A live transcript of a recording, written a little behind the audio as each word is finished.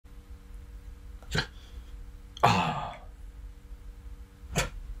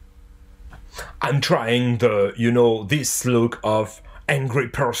I'm trying the, you know, this look of angry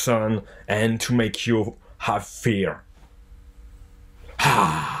person and to make you have fear.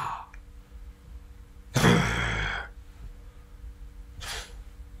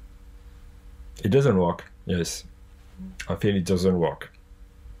 It doesn't work. Yes, I feel it doesn't work.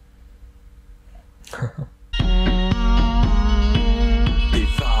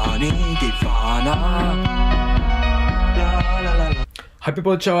 Hi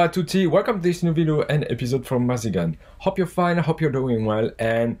people, ciao a tutti, welcome to this new video and episode from Mazigan. Hope you're fine, hope you're doing well,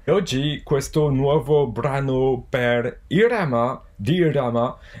 and oggi questo nuovo brano per Irama, di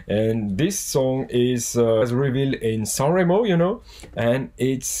Irama, and this song is was revealed in Sanremo, you know, and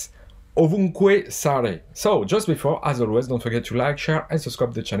it's Ovunque Sarai. So just before, as always, don't forget to like, share and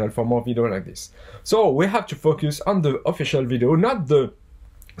subscribe to the channel for more videos like this. So we have to focus on the official video, not the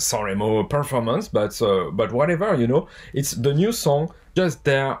Sanremo performance, but whatever, you know, it's the new song just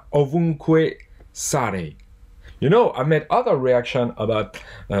there, Ovunque Sarai. You know, I made other reaction about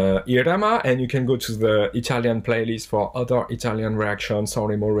Irama, and you can go to the Italian playlist for other Italian reaction,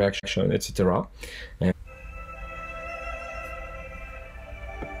 Sanremo reaction, etc.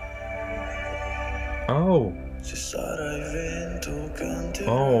 Oh,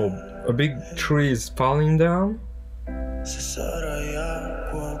 a big tree is falling down. Se sarai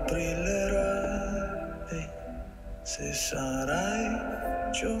acqua brillerai, se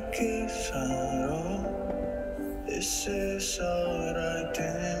sarai ciò che sarò, e se sarai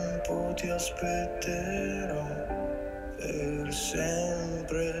tempo ti aspetterò per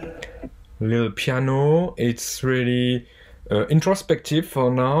sempre. Little piano, it's really introspective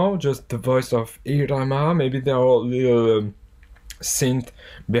for now, just the voice of Irama. Maybe there are little synth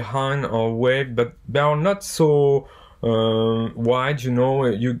behind or wave, but they are not so wide, you know.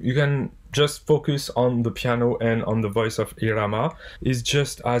 You can just focus on the piano and on the voice of Irama. It's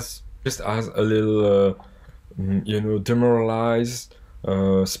just as a little you know, demoralized,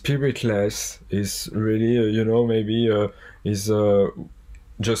 spiritless. Is really you know, maybe is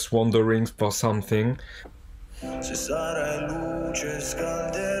just wondering for something. Se sarai luce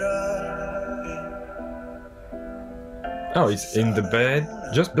scalderai. Oh, it's in the bed,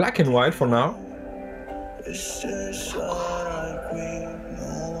 just black and white for now. E se sarai qui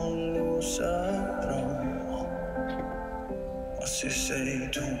non lo saprò, ma se sei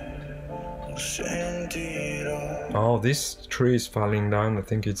tu lo sentirò. Oh, this tree is falling down. I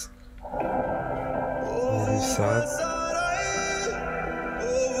think it's really sad.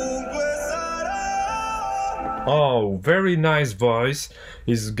 Oh, very nice voice.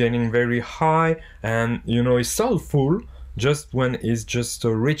 Is getting very high, and you know, it's soulful just when it's just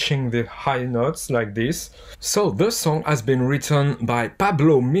reaching the high notes like this. So the song has been written by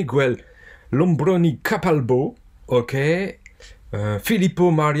Pablo Miguel Lombroni Capalbo, okay, Filippo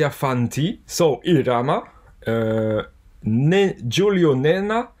Maria Fanti, so Irama, Giulio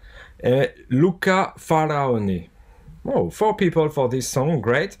Nena, Luca Faraoni. Oh, 4 people for this song,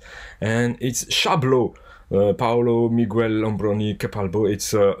 great. And it's Chablo, Paolo Miguel Lombroni Capalbo.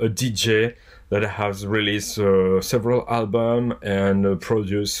 It's a DJ that has released several albums and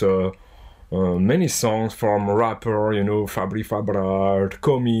produced many songs from rapper, you know, Fabri Fabra,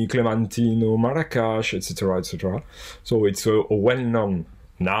 Comi, Clementino, Marracash, etc., etc. So it's a well-known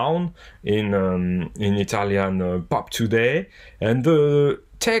noun in Italian pop today. And the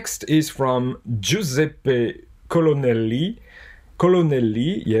text is from Giuseppe Colonnelli,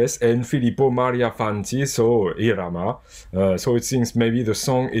 yes, and Filippo Maria Fanti, so Irama. So it seems maybe the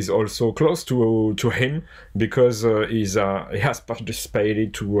song is also close to him, because he has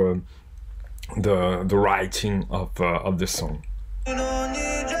participated to the writing of the song.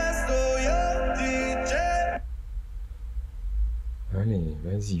 Allez,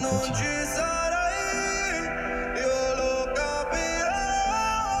 vas-y, continue.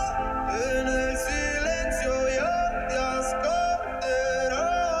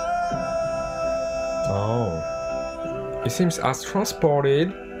 Oh, it seems as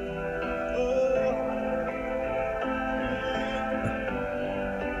transported.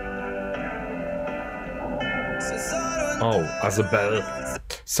 Oh, as a bell.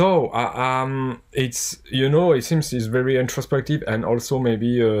 So it's, you know, it seems it's very introspective and also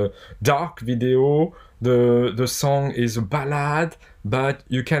maybe a dark video. The song is a ballad, but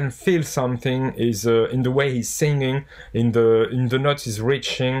you can feel something is in the way he's singing, in the notes he's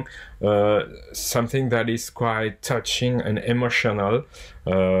reaching, something that is quite touching and emotional.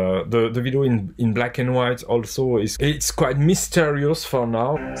 The video in black and white also it's quite mysterious for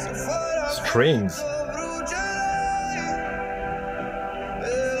now. Strings.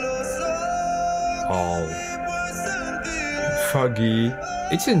 Oh, foggy.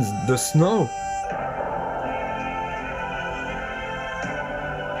 It's in the snow.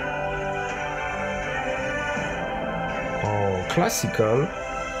 classical,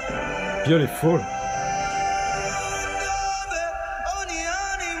 beautiful.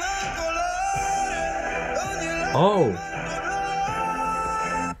 Oh,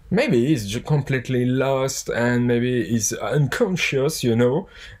 maybe he's completely lost and maybe he's unconscious, you know,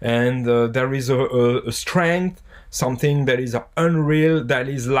 and there is a strength, something that is unreal that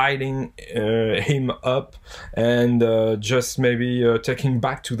is lighting him up and just maybe taking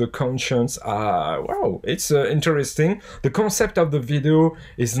back to the conscience. Wow, it's interesting. The concept of the video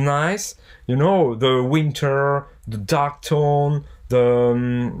is nice, you know, the winter, the dark tone,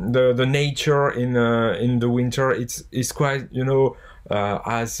 the nature in the winter, it's quite, you know,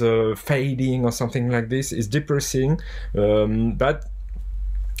 as fading or something like this. Is depressing, but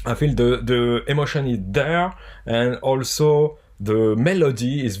I feel the emotion is there, and also the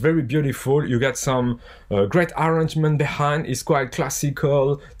melody is very beautiful. You got some great arrangement behind. It's quite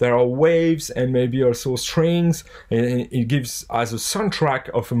classical. There are waves and maybe also strings, and it gives as a soundtrack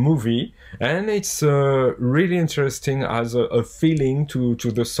of a movie, and it's really interesting as a feeling to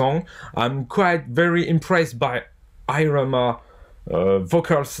the song. I'm quite very impressed by Irama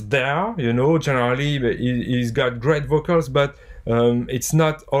vocals there. You know, generally he's got great vocals, but it's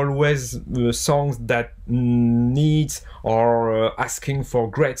not always the songs that needs or asking for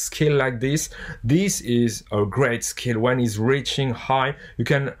great skill like this. This is a great skill. When he's reaching high, you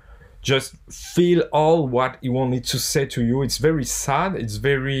can just feel all what he wanted to say to you. It's very sad, it's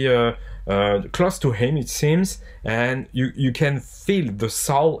very close to him, it seems, and you can feel the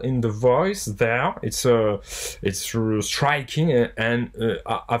soul in the voice there. It's striking, and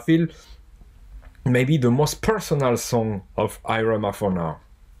I feel maybe the most personal song of Irama for now.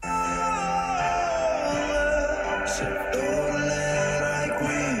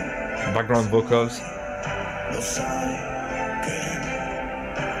 Background vocals.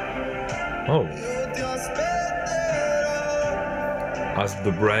 Oh. As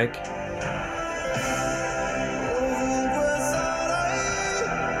the break.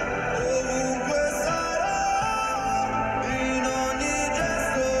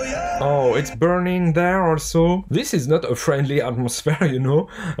 Oh, it's burning there also. This is not a friendly atmosphere, you know.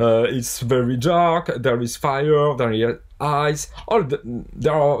 It's very dark, there is fire, there is ice.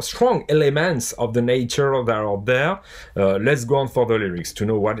 There are strong elements of the nature that are there. Let's go on for the lyrics to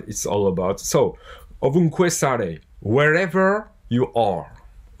know what it's all about. So, Ovunque Sarai, wherever you are.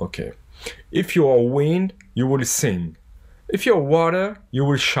 Okay. If you are wind, you will sing. If you are water, you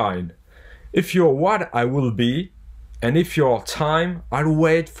will shine. If you are what I will be, and if you're time, I'll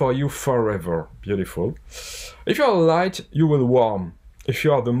wait for you forever. Beautiful. If you're light, you will warm. If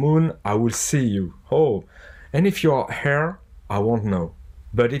you are the moon, I will see you. Oh, and if you are hair, I won't know.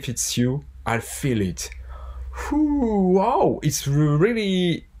 But if it's you, I'll feel it. Whew, wow, it's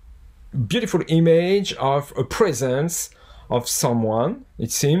really beautiful image of a presence of someone,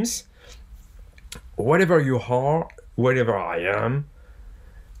 it seems. Whatever you are, wherever I am,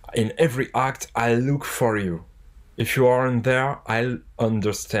 in every act, I look for you. If you aren't there, I'll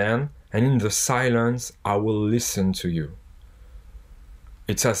understand, and in the silence, I will listen to you.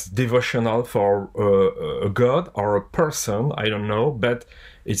 It's as devotional for a god or a person, I don't know, but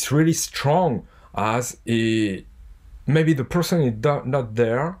it's really strong as maybe the person is not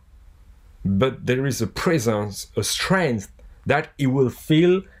there, but there is a presence, a strength that he will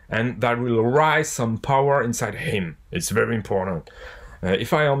feel and that will rise some power inside him. It's very important.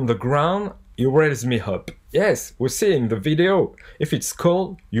 If I am on the ground, he raise me up. Yes, we're seeing the video. If it's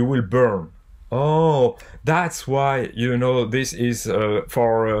cold, you will burn. Oh, that's why, you know, this is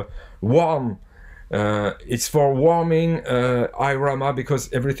for warm. It's for warming Irama,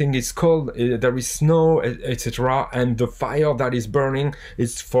 because everything is cold, there is snow, etc. And the fire that is burning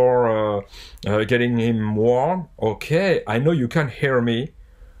is for getting him warm. Okay, I know you can hear me.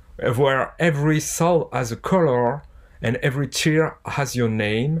 Where every soul has a color, and every tear has your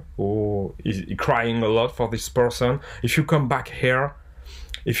name. Oh, he's crying a lot for this person. If you come back here,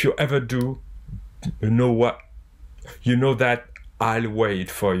 if you ever do, you know what? You know that I'll wait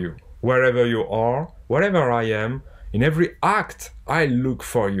for you. Wherever you are, wherever I am, in every act, I look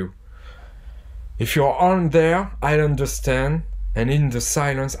for you. If you aren't there, I'll understand. And in the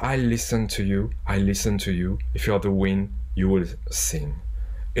silence, I listen to you. I listen to you. If you're the wind, you will sing.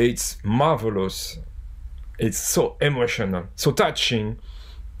 It's marvelous. It's so emotional, so touching.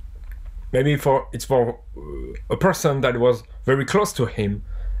 Maybe it's for a person that was very close to him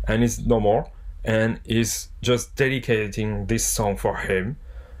and is no more, and is just dedicating this song for him.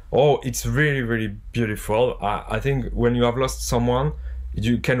 Oh, it's really, really beautiful. I think when you have lost someone,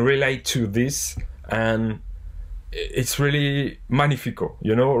 you can relate to this, and it's really magnifico.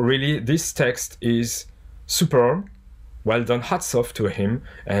 You know, really, this text is superb. well done, hats off to him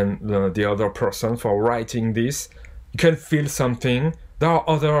and the other person for writing this. You can feel something. There are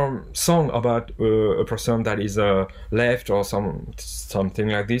other songs about a person that is left or something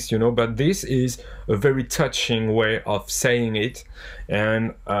like this, you know, but this is a very touching way of saying it,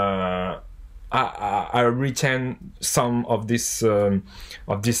 and I retain some of this line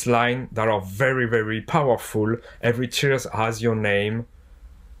that are very, very powerful. Every tear has your name.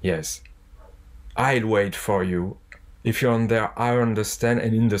 Yes, I'll wait for you. If you're on there, I understand,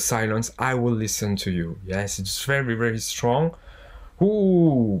 and in the silence, I will listen to you. Yes, it's very, very strong.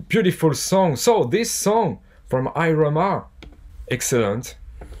 Ooh, beautiful song. So this song from Irama, excellent.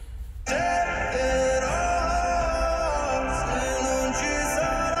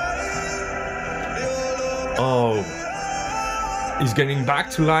 Oh, he's getting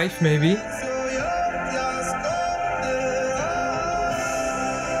back to life, maybe.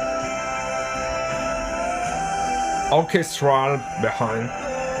 Orchestral behind.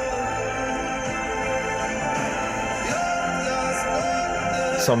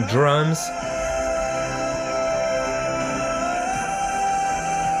 Some drums.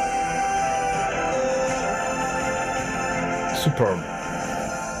 Superb.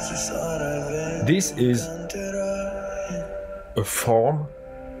 This is a form.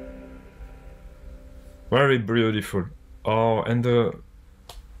 Very beautiful. Oh, and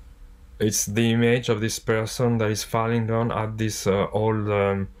it's the image of this person that is falling down at this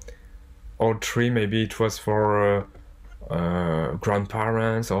old tree. Maybe it was for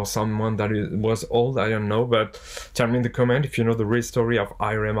grandparents or someone that was old, I don't know, but tell me in the comment if you know the real story of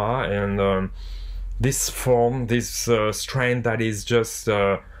Irama and this form, this strand that is just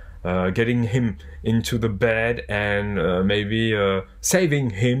getting him into the bed and maybe saving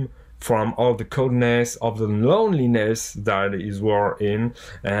him from all the coldness of the loneliness that is war in,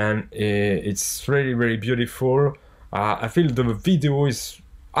 and it's really, really beautiful. I feel the video is,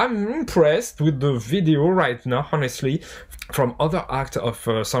 I'm impressed with the video right now, honestly. From other acts of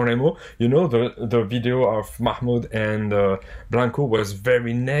Sanremo, you know, the video of Mahmoud and Blanco was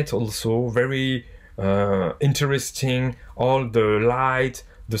very net, also very interesting. All the light,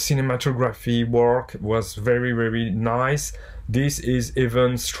 the cinematography work was very, very nice. This is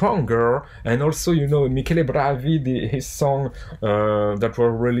even stronger, and also, you know, Michele Bravi, his song that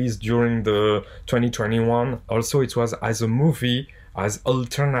were released during the 2021, also it was as a movie, as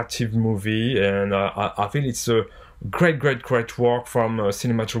alternative movie, and I feel it's a great work from a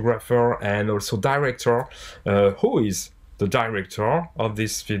cinematographer and also director, who is the director of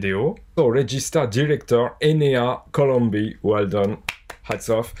this video. So regista, director, Enea Colombi, well done. Hats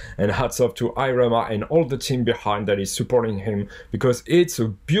off, and hats off to Irama and all the team behind that is supporting him, because it's a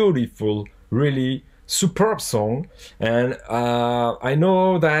beautiful, really superb song. And I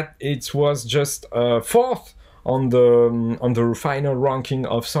know that it was just fourth on the final ranking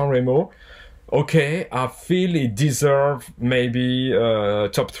of Sanremo. Okay, I feel it deserves maybe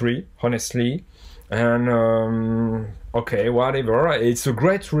top 3, honestly. And okay, whatever. It's a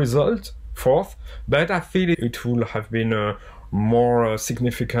great result, fourth, but I feel it would have been more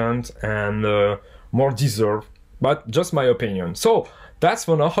significant and more deserved, but just my opinion. So that's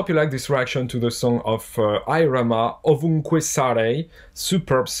for now. Hope you like this reaction to the song of Irama, Ovunque Sarai.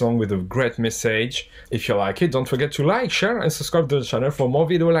 Superb song with a great message. If you like it, don't forget to like, share and subscribe to the channel for more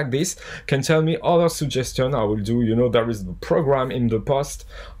videos like this. Can tell me other suggestions I will do. You know, there is the program in the post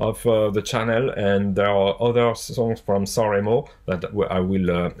of the channel, and there are other songs from Sanremo that I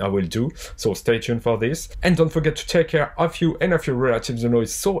will do. So stay tuned for this, and don't forget to take care of you and of your relatives. You know,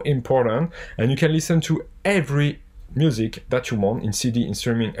 it's so important, and you can listen to every music that you want in CD, in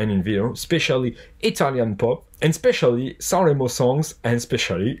streaming, and in video, especially Italian pop, and especially Sanremo songs, and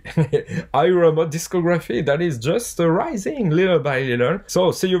especially Irama discography that is just rising little by little.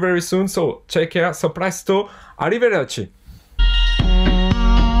 So see you very soon. So take care. So presto. Arrivederci.